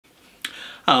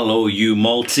Hello, you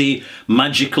malty,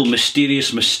 magical,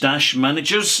 mysterious moustache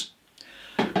managers.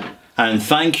 And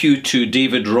thank you to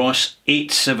David Ross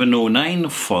 8709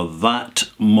 for that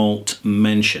malt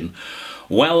mention.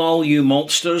 Well, all you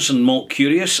maltsters and malt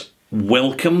curious,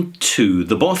 welcome to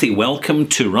the bothy. Welcome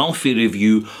to Ralfy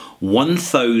Review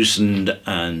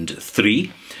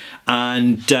 1003.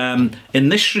 And in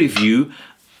this review,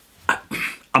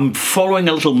 I'm following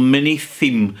a little mini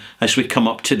theme as we come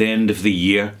up to the end of the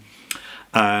year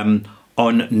on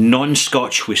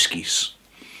non-Scotch whiskies.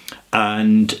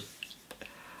 And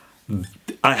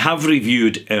I have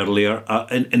reviewed earlier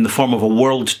in the form of a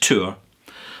world tour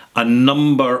a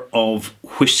number of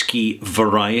whisky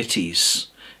varieties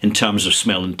in terms of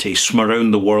smell and taste from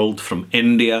around the world, from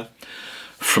India,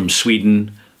 from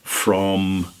Sweden,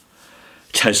 from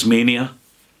Tasmania,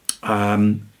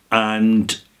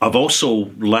 and I've also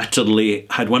latterly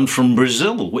had one from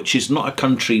Brazil, which is not a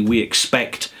country we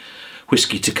expect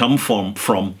whisky to come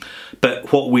from,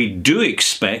 but what we do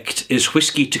expect is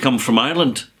whisky to come from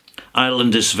Ireland.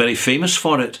 Ireland is very famous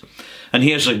for it, and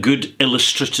here's a good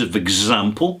illustrative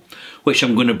example which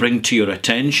I'm going to bring to your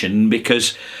attention,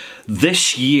 because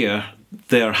this year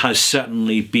there has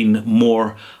certainly been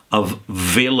more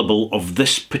available of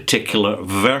this particular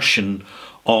version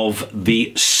of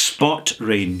the Spot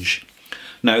range.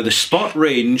 Now, the Spot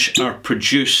range are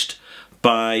produced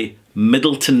by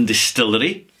Midleton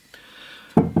Distillery,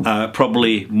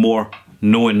 probably more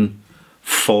known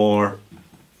for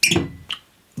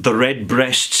the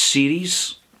Redbreast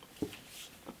series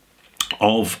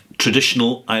of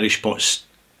traditional Irish pot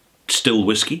still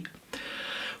whisky,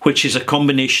 which is a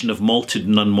combination of malted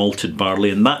and unmalted barley,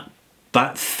 and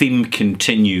that theme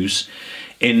continues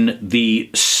in the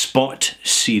Spot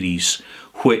series,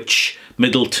 which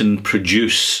Midleton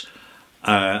produce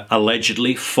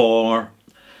allegedly for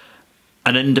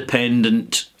an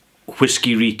independent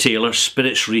whisky retailer,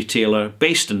 spirits retailer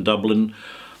based in Dublin,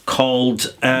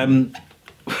 called again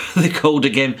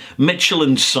Mitchell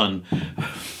and Son.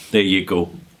 There you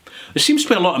go. There seems to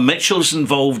be a lot of Mitchells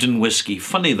involved in whisky.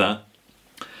 Funny that.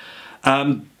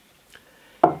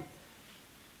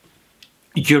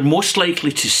 You're most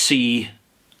likely to see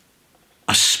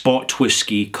a Spot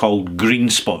whisky called Green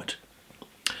Spot.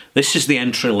 This is the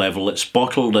entry level. It's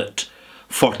bottled at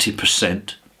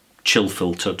 40%, chill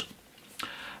filtered.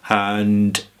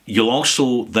 And you'll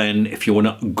also then, if you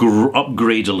want to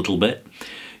upgrade a little bit,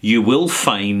 you will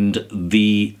find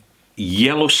the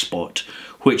Yellow Spot,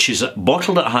 which is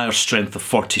bottled at higher strength of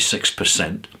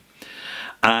 46%.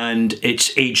 And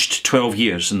it's aged 12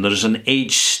 years, and there's an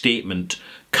age statement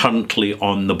currently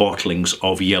on the bottlings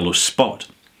of Yellow Spot.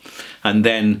 And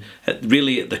then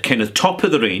really at the kind of top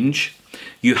of the range,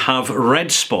 you have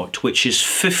Red Spot, which is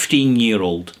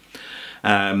 15-year-old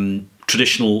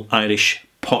traditional Irish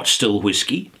pot still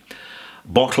whisky,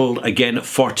 bottled again at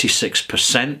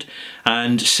 46%,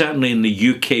 and certainly in the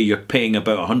UK you're paying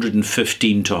about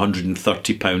 115 to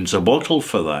 130 pounds a bottle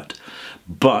for that.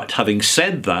 But having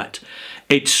said that,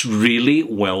 it's really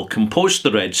well composed,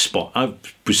 the Red Spot. I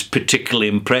was particularly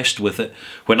impressed with it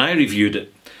when I reviewed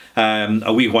it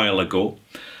a wee while ago.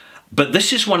 But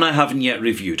this is one I haven't yet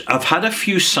reviewed. I've had a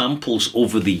few samples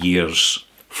over the years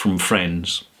from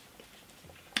friends,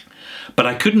 but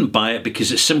I couldn't buy it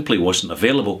because it simply wasn't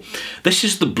available. This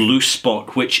is the Blue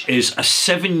Spot, which is a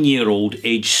 7-year-old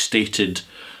age-stated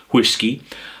whisky,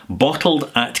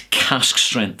 bottled at cask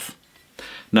strength.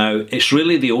 Now, it's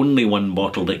really the only one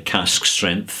bottled at cask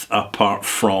strength, apart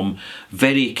from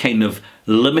very kind of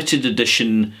limited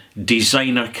edition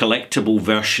designer collectible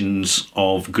versions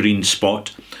of Green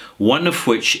Spot, one of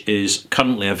which is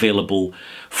currently available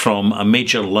from a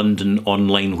major London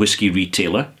online whisky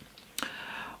retailer,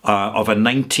 of a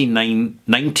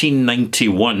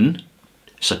 1991,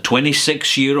 it's a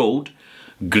 26-year-old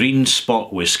Green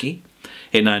Spot whisky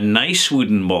in a nice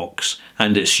wooden box,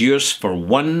 and it's yours for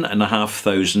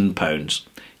 £1,500.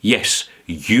 Yes,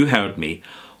 you heard me,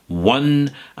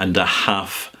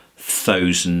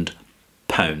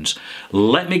 £1,500.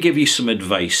 Let me give you some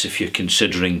advice if you're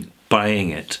considering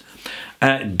buying it.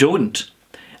 Don't.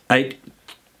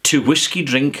 To whisky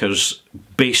drinkers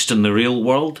based in the real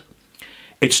world,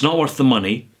 it's not worth the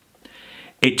money.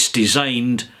 It's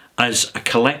designed as a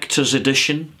collector's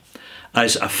edition,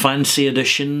 as a fancy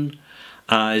edition,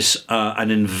 as an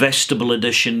investable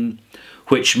edition,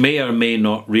 which may or may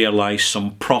not realise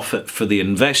some profit for the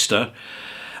investor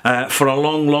for a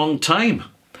long, long time.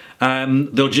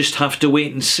 They'll just have to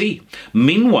wait and see.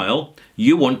 Meanwhile,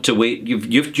 you want to wait,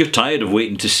 you're tired of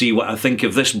waiting to see what I think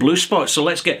of this Blue Spot, so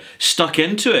let's get stuck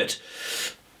into it.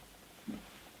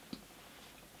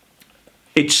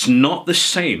 It's not the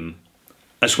same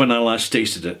as when I last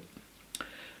tasted it.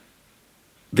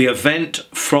 The event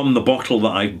from the bottle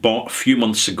that I bought a few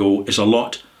months ago is a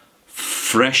lot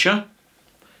fresher.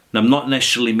 And I'm not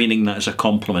necessarily meaning that as a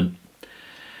compliment.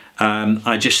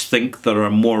 I just think there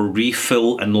are more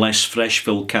refill and less fresh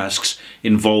fill casks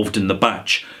involved in the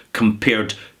batch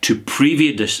compared to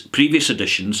previous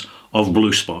editions of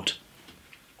Blue Spot.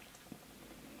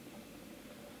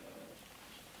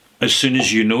 As soon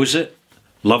as you nose it,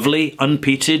 lovely,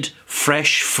 unpeated,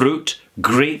 fresh fruit,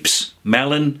 grapes,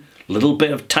 melon, little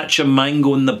bit of touch of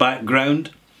mango in the background.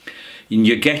 And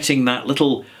you're getting that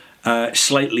little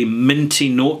slightly minty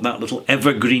note, that little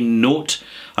evergreen note,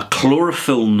 a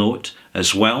chlorophyll note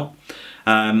as well,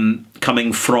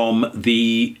 coming from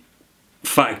the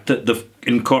fact that they've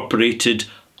incorporated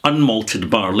unmalted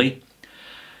barley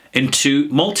into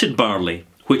malted barley,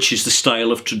 which is the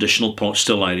style of traditional pot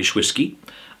still Irish whiskey,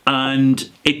 and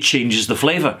it changes the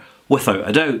flavour without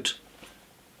a doubt.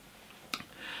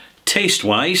 Taste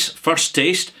wise, first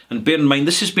taste, and bear in mind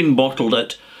this has been bottled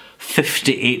at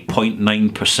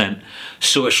 58.9%,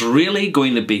 so it's really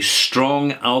going to be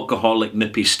strong, alcoholic,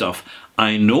 nippy stuff.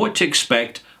 I know what to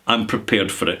expect, I'm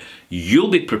prepared for it. You'll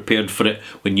be prepared for it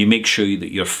when you make sure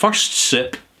that your first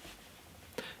sip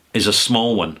is a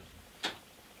small one.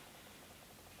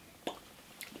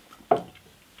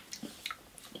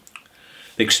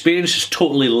 The experience is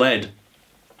totally led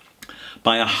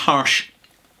by a harsh,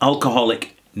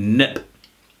 alcoholic nip.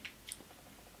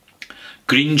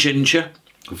 Green ginger,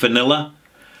 vanilla,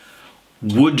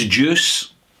 wood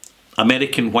juice,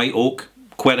 American white oak,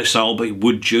 Quercus alba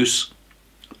wood juice.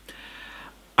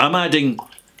 I'm adding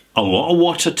a lot of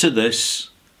water to this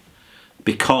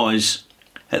because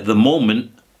at the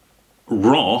moment,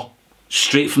 raw,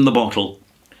 straight from the bottle,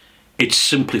 it's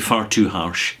simply far too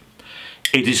harsh.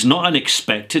 It is not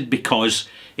unexpected because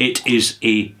it is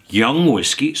a young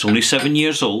whiskey, it's only 7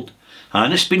 years old,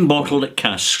 and it's been bottled at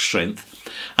cask strength,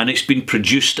 and it's been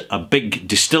produced at a big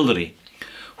distillery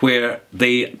where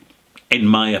they, in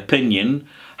my opinion,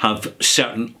 have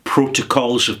certain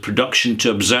protocols of production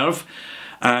to observe,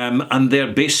 and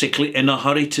they're basically in a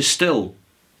hurry to still.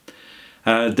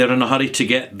 They're in a hurry to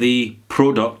get the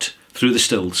product through the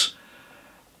stills.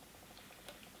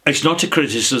 It's not a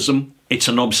criticism, it's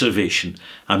an observation.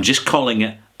 I'm just calling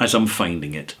it as I'm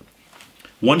finding it.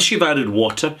 Once you've added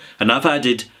water, and I've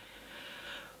added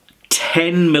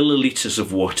 10 millilitres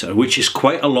of water, which is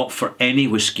quite a lot for any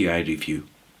whiskey I review,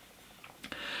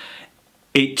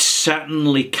 it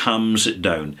certainly calms it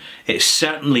down. It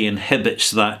certainly inhibits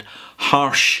that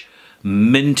harsh,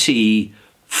 minty,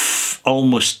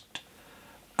 almost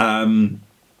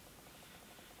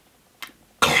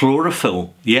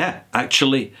chlorophyll, yeah,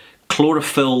 actually,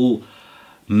 chlorophyll,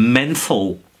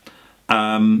 menthol,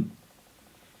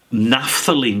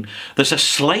 naphthalene. There's a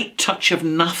slight touch of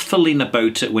naphthalene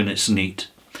about it when it's neat.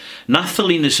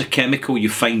 Naphthalene is a chemical you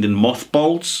find in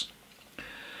mothballs,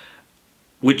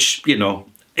 which, you know,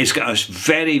 it's got a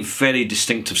very, very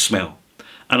distinctive smell.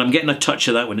 And I'm getting a touch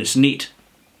of that when it's neat.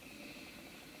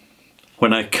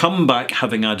 When I come back,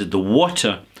 having added the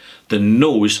water, the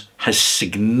nose has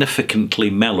significantly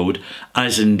mellowed,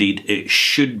 as indeed it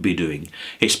should be doing.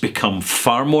 It's become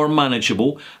far more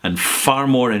manageable and far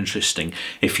more interesting.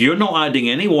 If you're not adding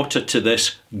any water to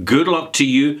this, good luck to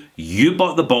you. You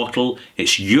bought the bottle,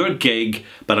 it's your gig,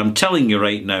 but I'm telling you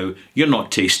right now, you're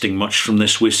not tasting much from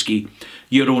this whiskey.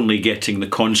 You're only getting the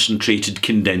concentrated,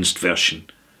 condensed version.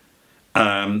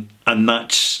 And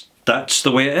that's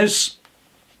the way it is.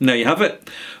 There you have it.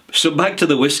 So back to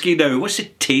the whiskey now. What's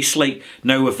it taste like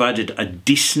now we've added a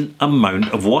decent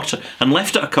amount of water and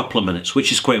left it a couple of minutes,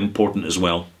 which is quite important as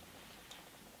well.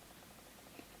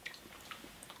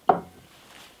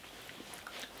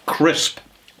 Crisp.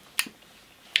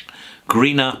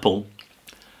 Green apple.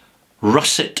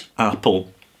 Russet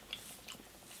apple.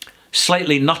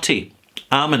 Slightly nutty.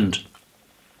 Almond.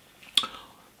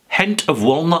 Hint of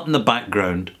walnut in the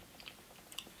background.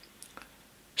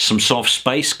 Some soft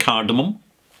spice, cardamom.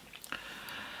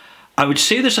 I would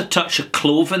say there's a touch of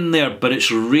clove in there, but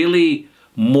it's really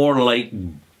more like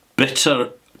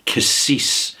bitter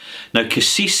cassis. Now,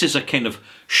 cassis is a kind of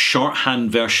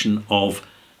shorthand version of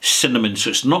cinnamon,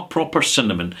 so it's not proper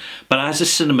cinnamon, but it has a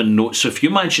cinnamon note. So if you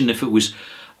imagine if it was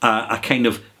a kind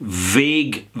of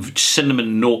vague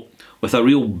cinnamon note with a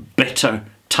real bitter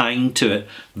tang to it,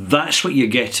 that's what you're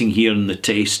getting here in the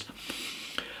taste.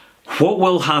 What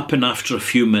will happen after a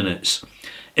few minutes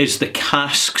is the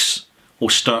casks will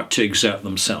start to exert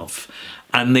themselves,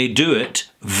 and they do it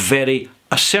very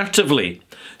assertively.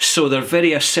 So they're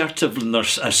very assertive in their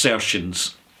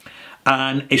assertions,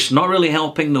 and it's not really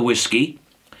helping the whiskey.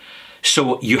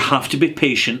 So you have to be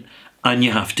patient and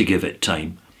you have to give it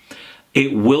time.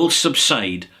 It will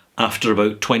subside after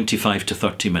about 25 to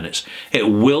 30 minutes. It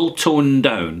will tone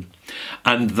down,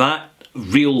 and that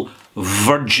real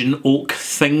virgin oak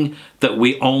thing that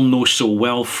we all know so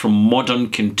well from modern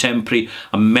contemporary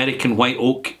American white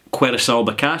oak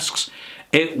Querisalba casks,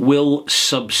 it will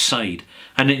subside,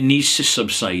 and it needs to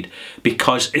subside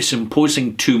because it's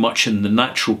imposing too much in the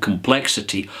natural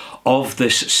complexity of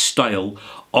this style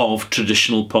of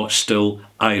traditional pot still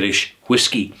Irish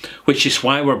whiskey, which is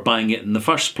why we're buying it in the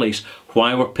first place,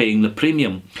 why we're paying the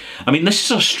premium. I mean, this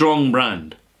is a strong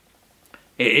brand.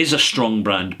 It is a strong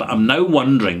brand, but I'm now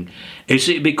wondering, is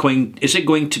it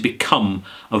going to become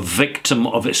a victim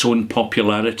of its own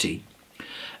popularity?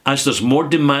 As there's more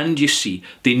demand, you see,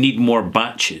 they need more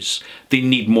batches. They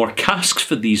need more casks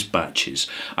for these batches.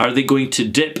 Are they going to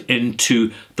dip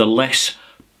into the less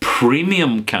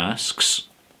premium casks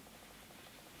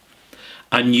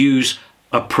and use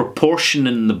a proportion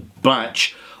in the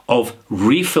batch of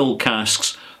refill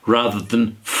casks rather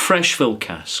than fresh fill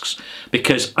casks?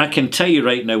 Because I can tell you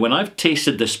right now, when I've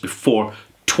tasted this before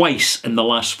twice in the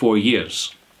last 4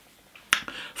 years,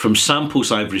 from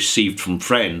samples I've received from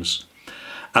friends,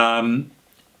 there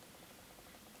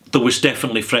was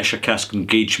definitely fresher cask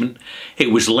engagement.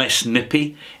 It was less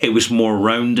nippy. It was more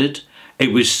rounded.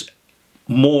 It was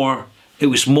more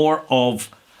of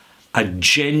a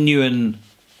genuine,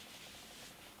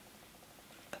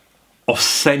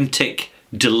 authentic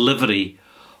delivery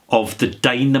of the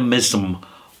dynamism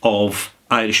of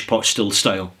Irish pot still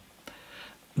style.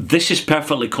 This is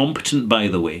perfectly competent, by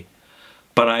the way,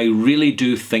 but I really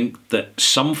do think that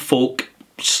some folk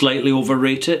slightly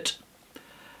overrate it,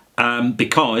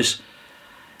 because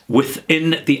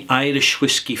within the Irish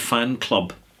Whiskey fan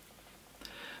club,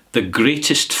 the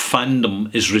greatest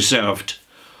fandom is reserved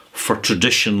for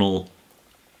traditional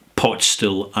pot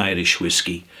still Irish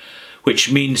whiskey,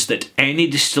 which means that any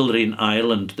distillery in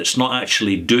Ireland that's not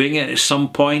actually doing it at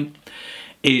some point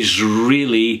is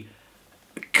really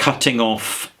cutting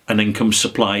off an income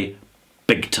supply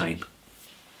big time.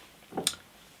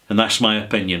 And that's my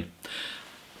opinion.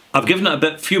 I've given it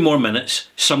a few more minutes,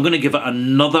 so I'm going to give it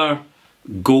another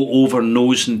go over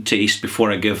nose and taste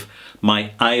before I give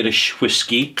my Irish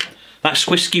whiskey. That's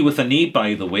whiskey with an E,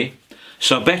 by the way,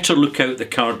 so I better look out the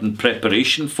card and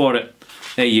preparation for it.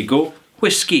 There you go,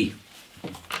 whiskey.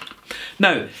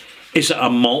 Now, is it a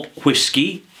malt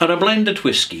whiskey or a blended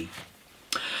whiskey?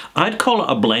 I'd call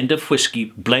it a blended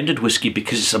whiskey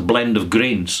because it's a blend of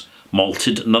grains,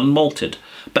 malted and unmalted.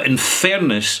 But in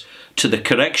fairness to the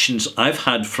corrections I've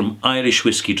had from Irish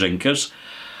whiskey drinkers,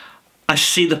 I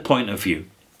see the point of view.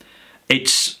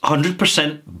 It's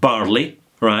 100% barley,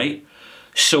 right?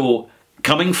 So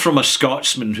coming from a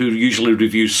Scotsman who usually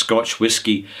reviews Scotch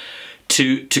whiskey,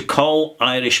 to call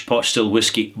Irish pot still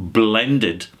whiskey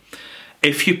blended,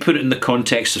 if you put it in the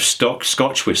context of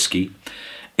Scotch whiskey,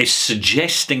 is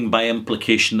suggesting by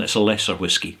implication that it's a lesser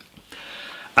whiskey.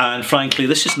 And frankly,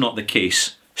 this is not the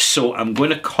case. So I'm going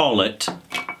to call it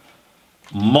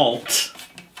malt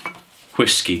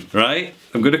whiskey, right?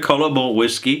 I'm going to call it malt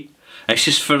whiskey. It's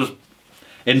just for,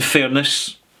 in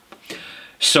fairness.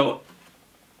 So,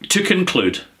 to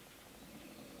conclude,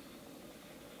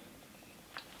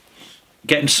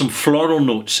 getting some floral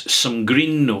notes, some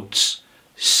green notes,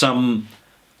 some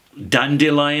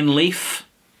dandelion leaf,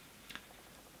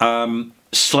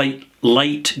 slight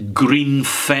light green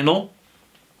fennel,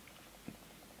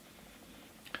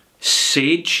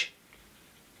 sage,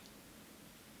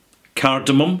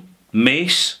 cardamom,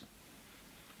 mace,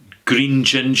 green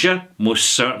ginger, most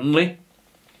certainly.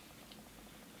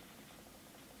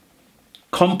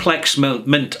 Complex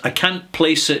mint, I can't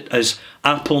place it as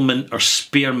apple mint or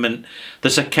spearmint.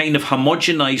 There's a kind of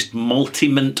homogenised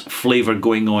multi-mint flavour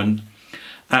going on.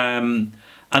 And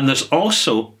there's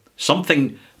also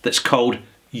something that's called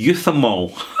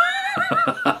euthymol.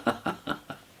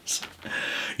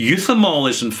 Euthymol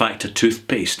is in fact a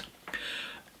toothpaste.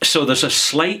 So there's a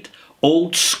slight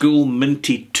old school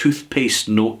minty toothpaste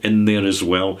note in there as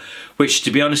well, which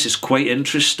to be honest is quite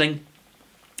interesting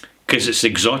because it's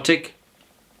exotic.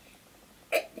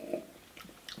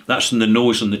 That's in the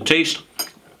nose and the taste.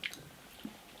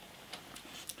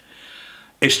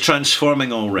 It's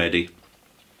transforming already.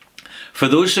 For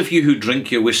those of you who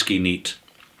drink your whiskey neat,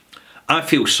 I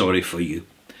feel sorry for you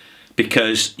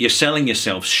because you're selling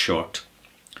yourselves short.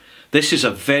 This is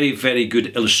a very, very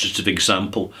good illustrative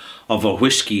example of a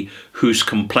whiskey whose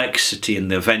complexity in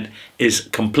the event is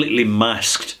completely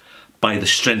masked by the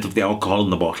strength of the alcohol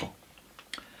in the bottle.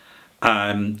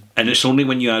 And it's only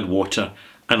when you add water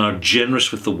and are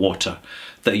generous with the water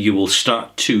that you will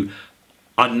start to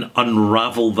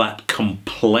unravel that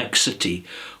complexity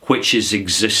which is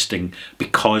existing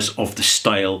because of the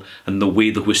style and the way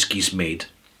the whiskey's made.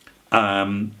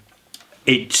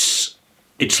 It's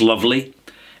lovely.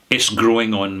 It's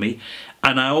growing on me.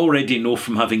 And I already know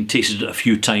from having tasted it a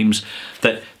few times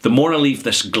that the more I leave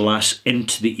this glass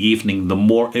into the evening, the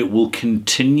more it will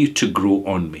continue to grow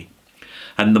on me.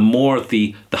 And the more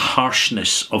the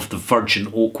harshness of the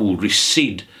virgin oak will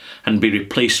recede and be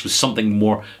replaced with something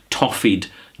more toffeed,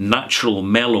 natural,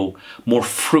 mellow, more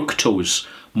fructose,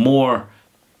 more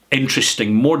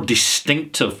interesting, more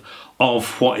distinctive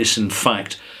of what is in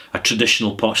fact a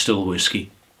traditional pot still whisky.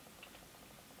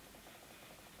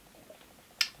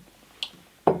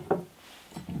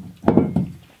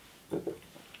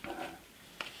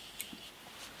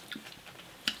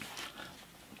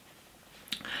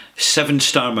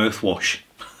 Seven-star mouthwash.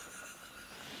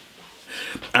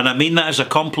 And I mean that as a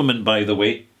compliment, by the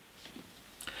way,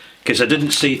 because I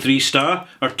didn't say 3-star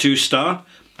or 2-star,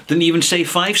 didn't even say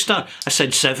 5-star, I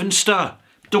said 7-star.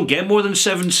 Don't get more than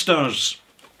 7 stars.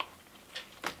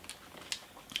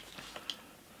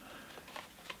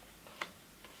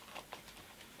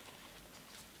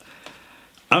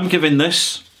 I'm giving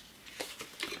this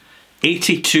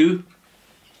 82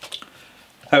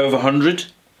 out of 100.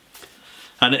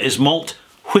 And it is malt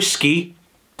whiskey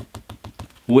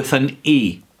with an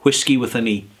E. Whiskey with an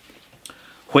E.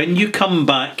 When you come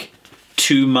back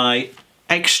to my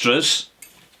extras,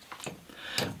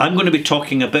 I'm going to be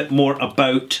talking a bit more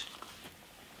about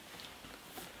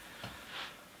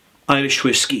Irish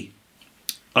whiskey.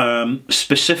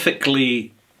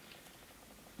 Specifically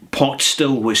pot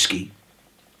still whiskey.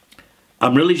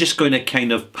 I'm really just going to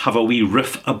kind of have a wee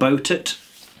riff about it.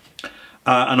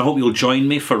 And I hope you'll join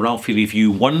me for Ralfy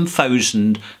Review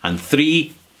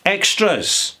 1003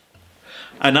 Extras.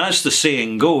 And as the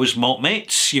saying goes, malt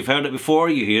mates, you've heard it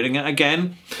before, you're hearing it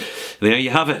again. There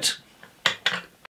you have it.